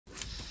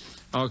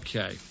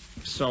Okay,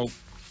 so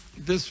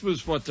this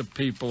was what the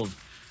people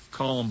of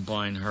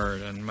Columbine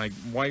heard, and my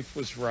wife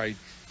was right.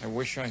 I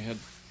wish I had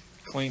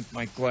cleaned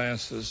my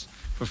glasses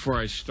before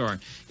I start.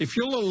 If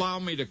you'll allow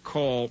me to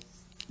call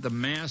the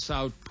mass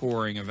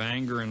outpouring of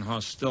anger and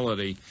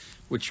hostility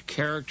which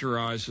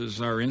characterizes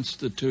our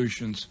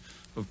institutions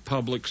of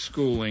public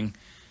schooling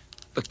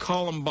the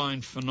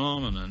Columbine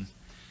phenomenon,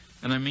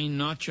 and I mean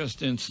not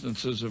just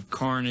instances of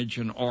carnage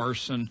and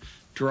arson,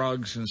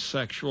 drugs and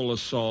sexual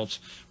assaults,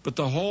 but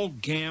the whole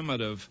gamut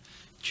of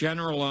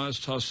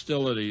generalized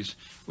hostilities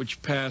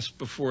which pass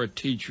before a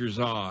teacher's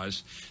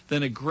eyes,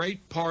 then a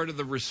great part of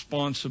the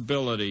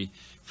responsibility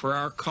for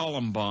our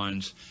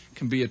Columbines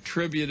can be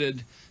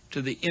attributed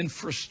to the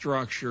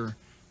infrastructure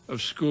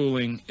of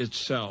schooling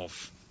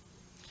itself.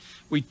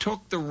 We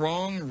took the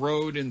wrong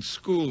road in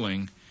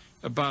schooling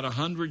about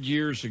 100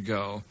 years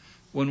ago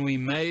when we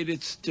made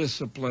its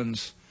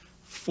disciplines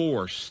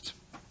forced,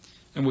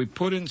 and we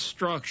put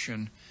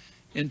instruction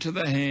into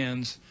the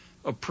hands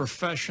of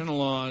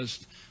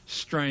professionalized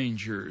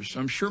strangers.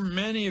 I'm sure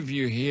many of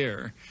you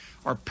here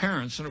are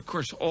parents, and of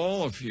course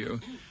all of you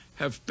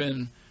have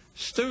been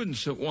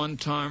students at one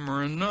time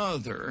or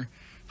another.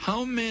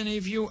 How many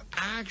of you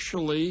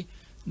actually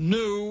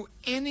knew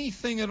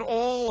anything at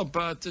all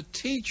about the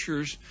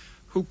teachers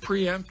who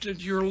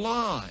preempted your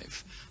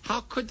life?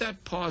 How could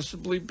that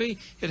possibly be?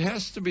 It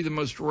has to be the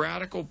most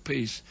radical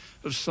piece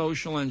of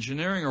social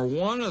engineering, or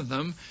one of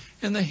them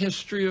in the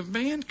history of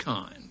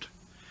mankind,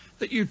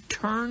 that you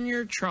turn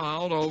your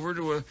child over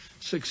to a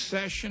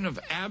succession of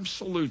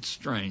absolute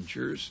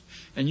strangers,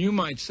 and you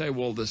might say,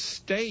 well, the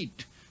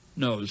state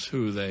knows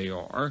who they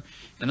are,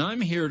 and I'm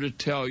here to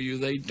tell you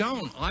they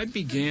don't. I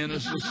began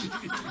as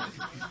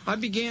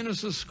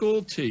a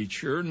school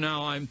teacher.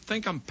 Now I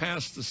think I'm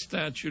past the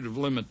statute of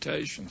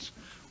limitations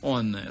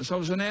on this. I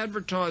was an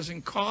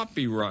advertising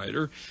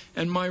copywriter,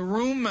 and my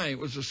roommate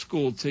was a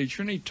school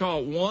teacher, and he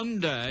taught one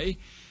day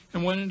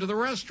and went into the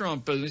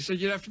restaurant business. He said,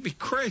 you'd have to be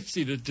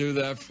crazy to do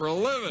that for a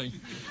living.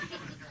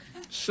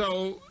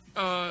 So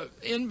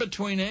in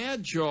between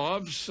ad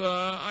jobs,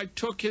 I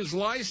took his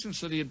license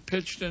that he had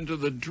pitched into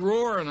the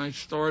drawer, and I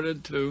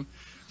started to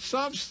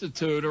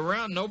substitute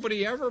around.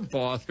 Nobody ever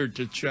bothered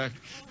to check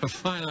to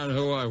find out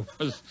who I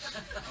was,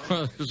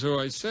 who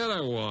I said I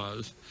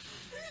was.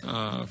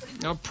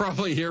 I'll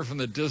probably hear from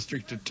the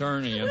district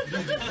attorney, and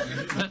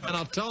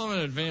I'll tell him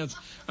in advance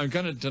I'm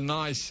going to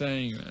deny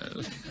saying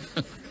this.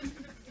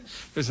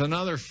 There's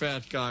another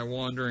fat guy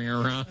wandering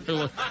around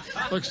who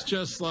looks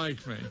just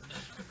like me.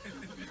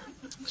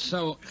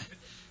 So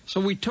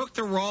we took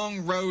the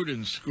wrong road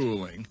in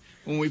schooling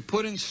when we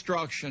put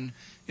instruction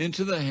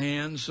into the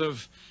hands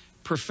of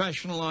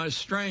professionalized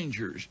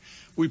strangers.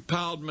 We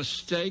piled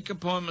mistake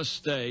upon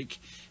mistake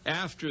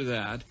after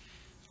that,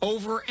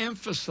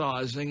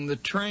 overemphasizing the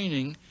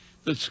training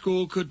that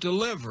school could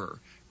deliver,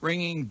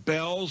 ringing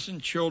bells in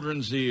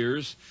children's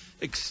ears,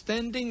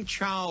 extending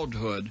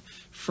childhood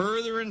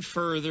further and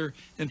further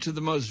into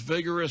the most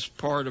vigorous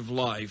part of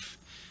life,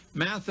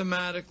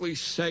 mathematically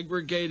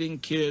segregating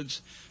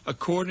kids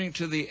according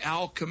to the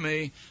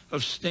alchemy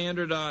of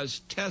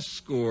standardized test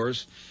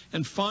scores,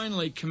 and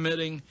finally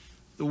committing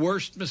the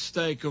worst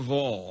mistake of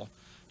all,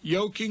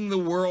 yoking the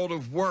world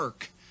of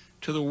work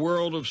to the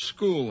world of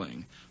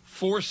schooling,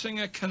 forcing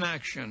a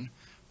connection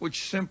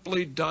which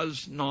simply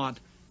does not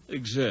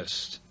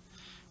exist.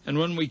 And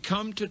when we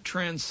come to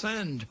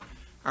transcend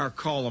our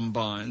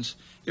Columbines,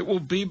 it will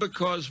be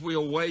because we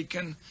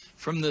awaken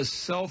from this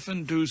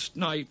self-induced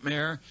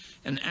nightmare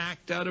and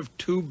act out of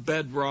two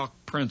bedrock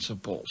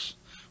principles.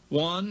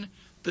 One,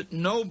 that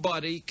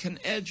nobody can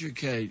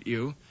educate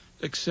you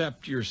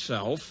except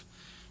yourself.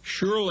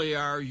 Surely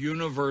our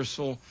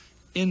universal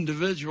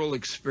individual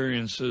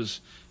experiences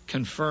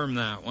confirm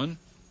that one.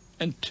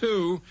 And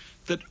two,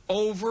 that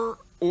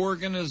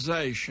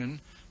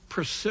over-organization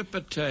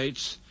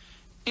precipitates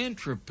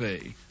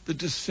entropy, the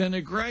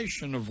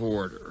disintegration of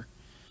order.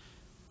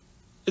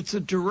 It's a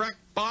direct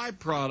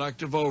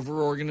byproduct of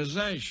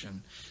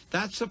over-organization.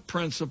 That's a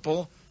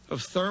principle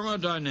of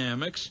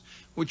thermodynamics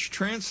which,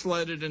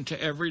 translated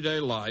into everyday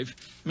life,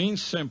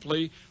 means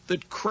simply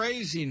that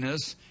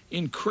craziness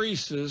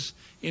increases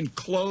in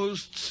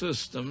closed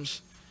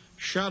systems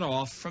shut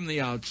off from the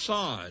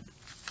outside.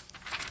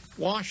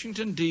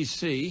 Washington,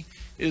 D.C.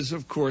 is,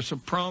 of course, a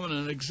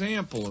prominent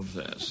example of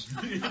this.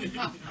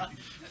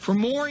 For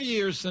more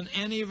years than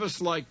any of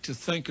us like to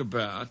think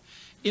about,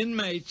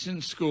 inmates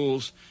in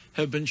schools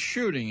have been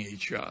shooting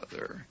each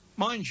other.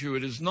 Mind you,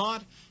 it is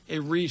not a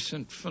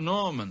recent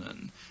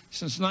phenomenon.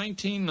 Since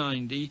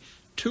 1990,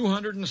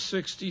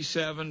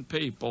 267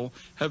 people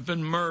have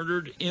been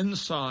murdered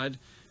inside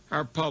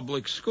our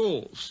public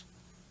schools.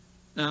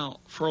 Now,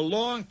 for a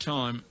long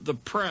time, the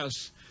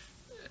press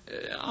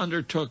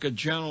undertook a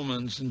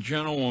gentleman's and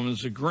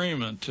gentlewoman's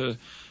agreement to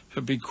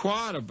be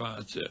quiet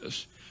about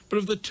this. But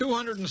of the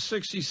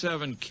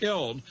 267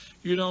 killed,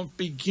 you don't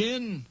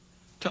begin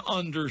to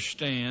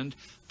understand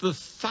the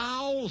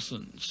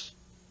thousands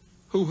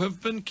who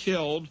have been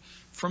killed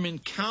from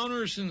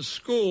encounters in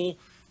school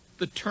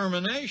the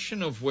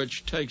termination of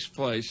which takes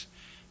place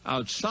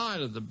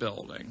outside of the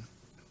building.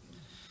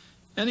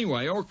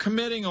 Anyway, or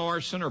committing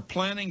arson or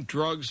planting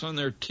drugs on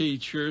their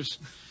teachers.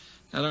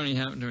 That only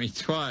happened to me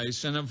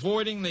twice. And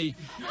avoiding the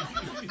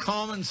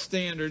common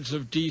standards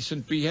of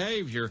decent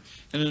behavior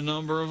in a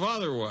number of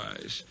other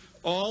ways,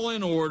 all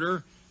in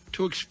order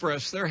to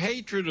express their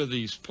hatred of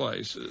these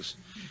places.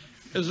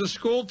 As a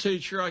school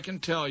teacher, I can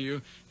tell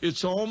you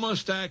it's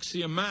almost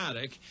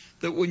axiomatic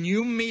that when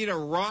you meet a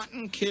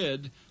rotten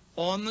kid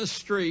on the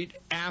street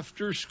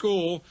after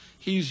school,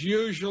 he's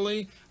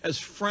usually as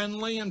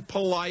friendly and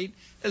polite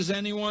as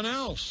anyone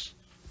else,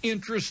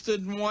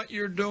 interested in what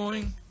you're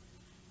doing.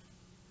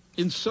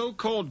 In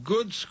so-called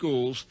good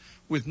schools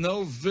with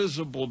no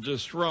visible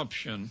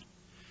disruption,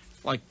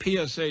 like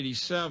PS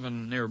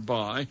 87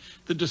 nearby,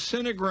 the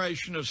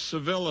disintegration of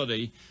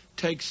civility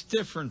takes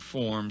different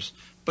forms,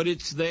 but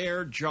it's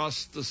there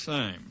just the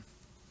same.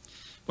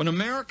 When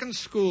American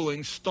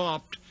schooling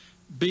stopped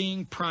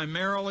being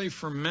primarily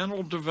for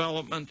mental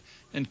development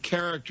and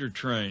character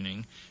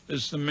training,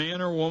 as the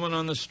man or woman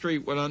on the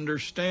street would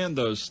understand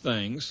those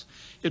things,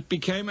 it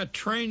became a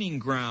training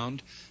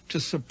ground to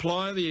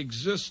supply the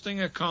existing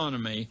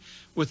economy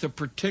with a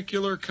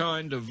particular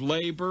kind of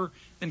labor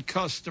and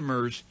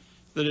customers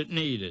that it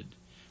needed.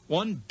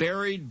 One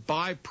buried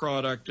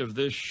byproduct of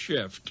this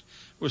shift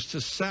was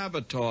to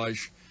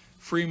sabotage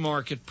free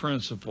market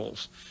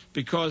principles,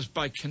 because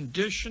by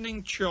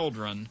conditioning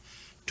children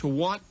to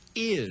what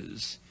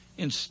is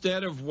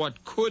instead of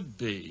what could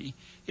be,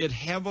 it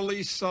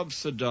heavily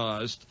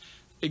subsidized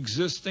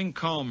existing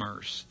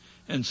commerce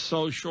and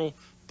social,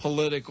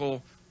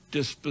 political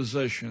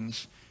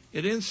dispositions.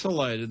 It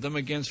insulated them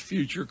against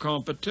future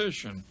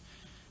competition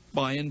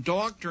by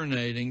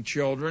indoctrinating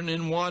children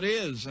in what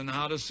is and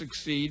how to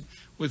succeed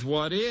with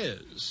what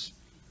is.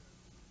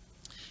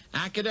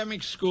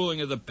 Academic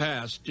schooling of the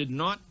past did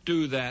not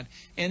do that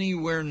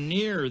anywhere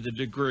near the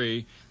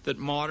degree that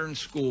modern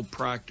school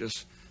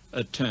practice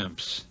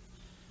attempts.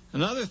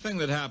 Another thing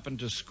that happened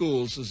to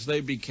schools as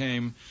they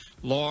became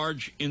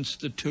large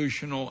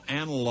institutional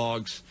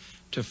analogs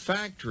to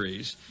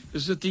factories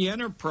is that the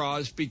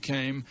enterprise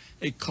became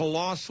a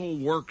colossal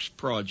works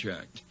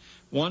project,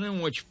 one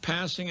in which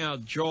passing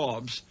out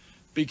jobs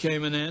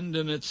became an end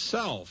in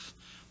itself,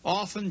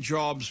 often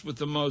jobs with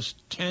the most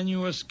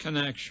tenuous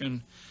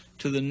connection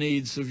to the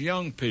needs of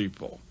young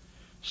people.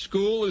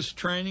 School is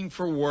training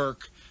for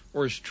work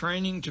or is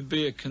training to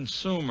be a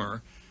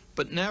consumer,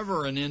 but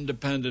never an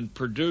independent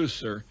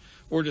producer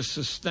or to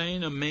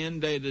sustain a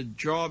mandated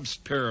jobs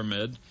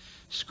pyramid.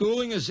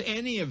 Schooling as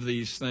any of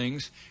these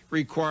things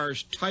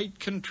requires tight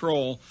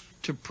control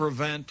to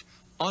prevent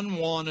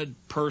unwanted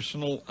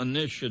personal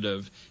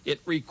initiative.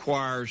 It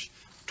requires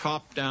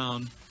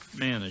top-down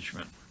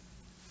management.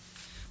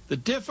 The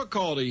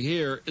difficulty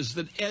here is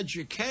that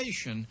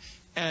education,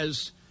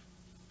 as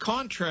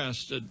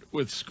contrasted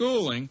with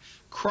schooling,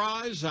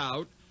 cries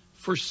out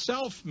for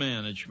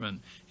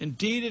self-management.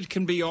 Indeed, it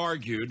can be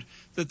argued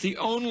that the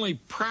only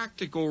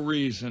practical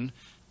reason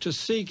to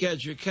seek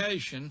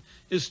education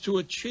is to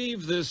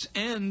achieve this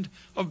end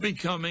of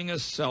becoming a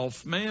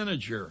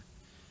self-manager.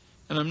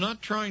 And I'm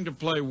not trying to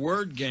play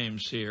word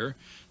games here.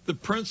 The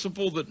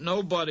principle that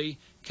nobody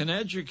can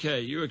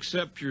educate you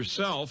except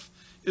yourself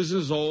is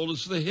as old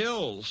as the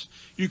hills.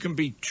 You can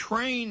be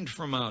trained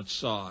from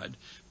outside,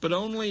 but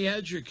only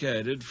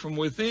educated from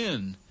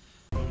within.